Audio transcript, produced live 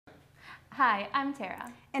Hi, I'm Tara.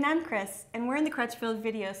 And I'm Chris, and we're in the Crutchfield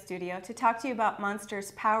video studio to talk to you about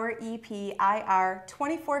Monster's Power EP IR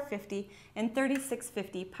 2450 and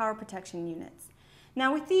 3650 power protection units.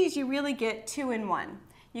 Now with these, you really get two in one.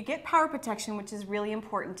 You get power protection, which is really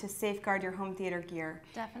important to safeguard your home theater gear.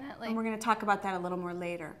 Definitely. And we're going to talk about that a little more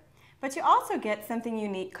later. But you also get something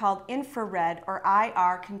unique called infrared or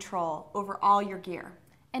IR control over all your gear.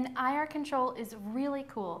 And IR control is really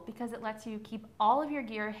cool because it lets you keep all of your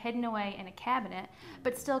gear hidden away in a cabinet,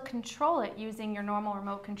 but still control it using your normal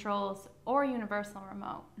remote controls or universal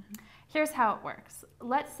remote. Here's how it works.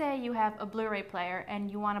 Let's say you have a Blu-ray player and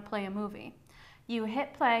you want to play a movie. You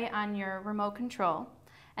hit play on your remote control,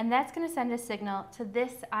 and that's going to send a signal to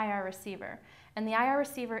this IR receiver. And the IR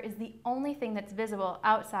receiver is the only thing that's visible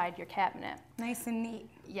outside your cabinet. Nice and neat.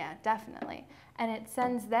 Yeah, definitely. And it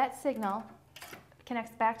sends that signal,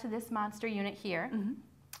 connects back to this Monster unit here.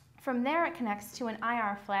 From there it connects to an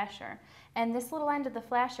IR flasher, and this little end of the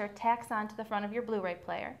flasher tacks onto the front of your Blu-ray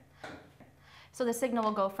player. So the signal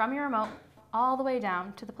will go from your remote all the way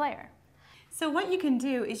down to the player. So what you can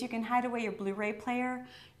do is you can hide away your Blu-ray player,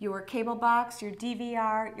 your cable box, your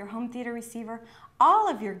DVR, your home theater receiver, all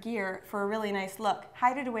of your gear for a really nice look.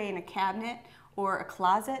 Hide it away in a cabinet or a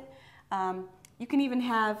closet. You can even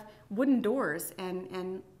have wooden doors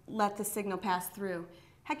and let the signal pass through.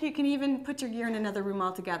 Heck, you can even put your gear in another room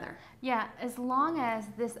altogether. Yeah, as long as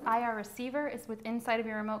this IR receiver is inside of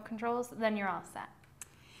your remote controls, then you're all set.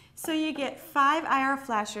 So you get 5 IR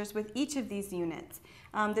flashers with each of these units.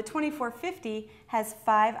 The 2450 has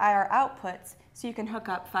 5 IR outputs, so you can hook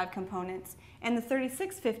up 5 components, and the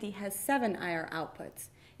 3650 has 7 IR outputs.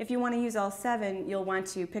 If you want to use all 7, you'll want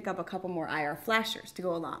to pick up a couple more IR flashers to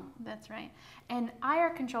go along. That's right. And IR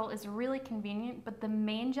control is really convenient, but the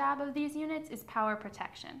main job of these units is power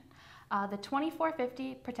protection. The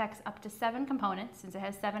 2450 protects up to 7 components, since it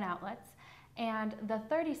has 7 outlets, and the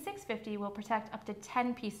 3650 will protect up to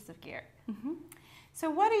 10 pieces of gear. So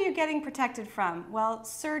what are you getting protected from? Well,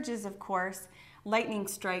 surges, of course, lightning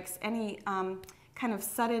strikes, any kind of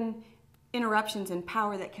sudden interruptions in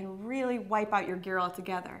power that can really wipe out your gear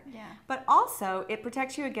altogether. Yeah. But also, it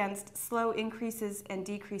protects you against slow increases and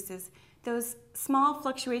decreases, those small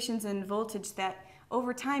fluctuations in voltage that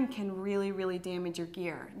over time can really damage your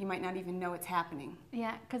gear. You might not even know it's happening.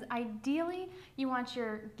 Yeah, because ideally you want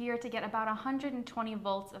your gear to get about 120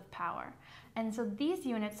 volts of power. And so these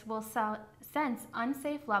units will sense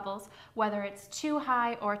unsafe levels, whether it's too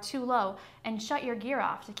high or too low, and shut your gear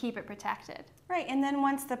off to keep it protected. Right, and then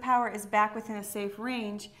once the power is back within a safe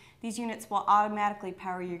range, these units will automatically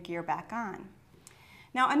power your gear back on.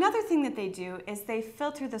 Now, another thing that they do is they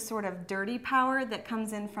filter the sort of dirty power that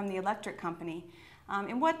comes in from the electric company.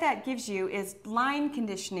 And what that gives you is line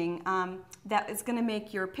conditioning that is going to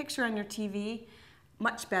make your picture on your TV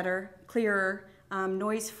much better, clearer,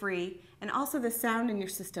 noise-free, and also the sound in your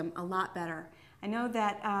system a lot better. I know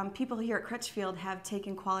that people here at Crutchfield have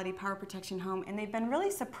taken quality power protection home, and they've been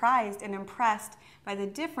really surprised and impressed by the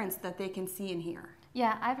difference that they can see and hear.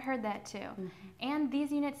 Yeah, I've heard that too. And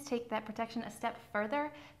these units take that protection a step further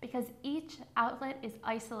because each outlet is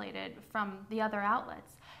isolated from the other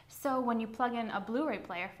outlets. So when you plug in a Blu-ray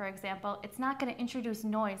player, for example, it's not going to introduce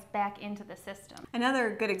noise back into the system.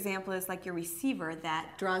 Another good example is like your receiver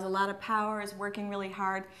that draws a lot of power, is working really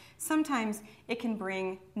hard. Sometimes it can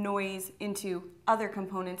bring noise into other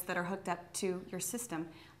components that are hooked up to your system,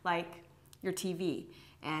 like your TV.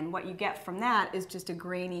 And what you get from that is just a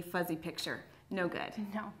grainy, fuzzy picture. No good.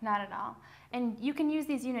 No, not at all. And you can use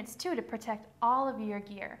these units too to protect all of your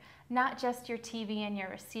gear, not just your TV and your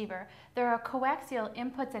receiver. There are coaxial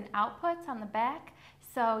inputs and outputs on the back,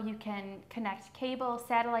 so you can connect cable,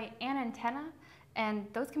 satellite, and antenna, and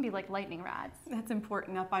those can be like lightning rods. That's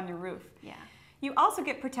important up on your roof. Yeah. You also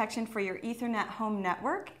get protection for your Ethernet home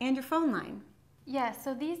network and your phone line. Yeah,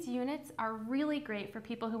 so these units are really great for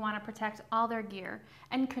people who want to protect all their gear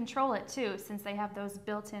and control it too, since they have those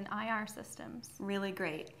built-in IR systems. Really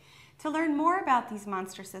great. To learn more about these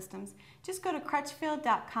Monster systems, just go to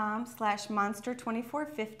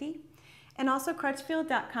crutchfield.com/monster2450 and also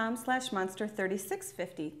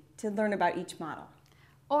crutchfield.com/monster3650 to learn about each model.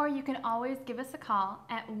 Or you can always give us a call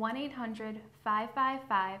at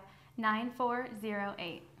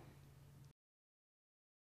 1-800-555-9408.